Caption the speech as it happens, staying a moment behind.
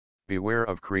Beware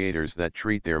of creators that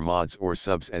treat their mods or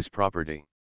subs as property.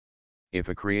 If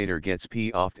a creator gets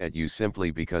pissed at you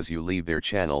simply because you leave their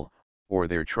channel, or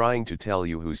they're trying to tell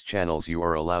you whose channels you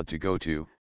are allowed to go to,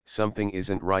 something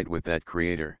isn't right with that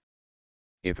creator.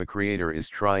 If a creator is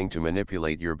trying to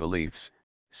manipulate your beliefs,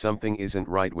 something isn't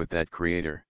right with that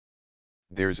creator.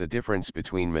 There's a difference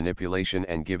between manipulation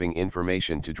and giving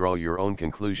information to draw your own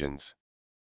conclusions.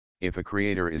 If a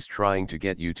creator is trying to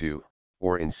get you to,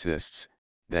 or insists,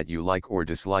 that you like or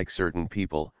dislike certain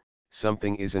people,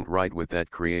 something isn't right with that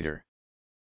creator.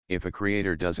 If a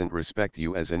creator doesn't respect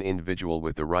you as an individual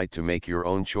with the right to make your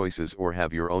own choices or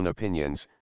have your own opinions,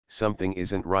 something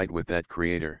isn't right with that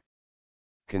creator.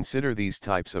 Consider these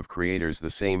types of creators the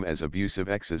same as abusive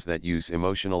exes that use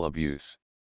emotional abuse.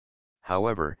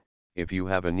 However, if you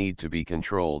have a need to be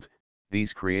controlled,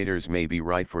 these creators may be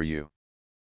right for you.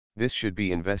 This should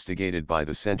be investigated by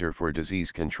the Center for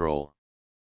Disease Control.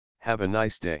 Have a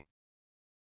nice day.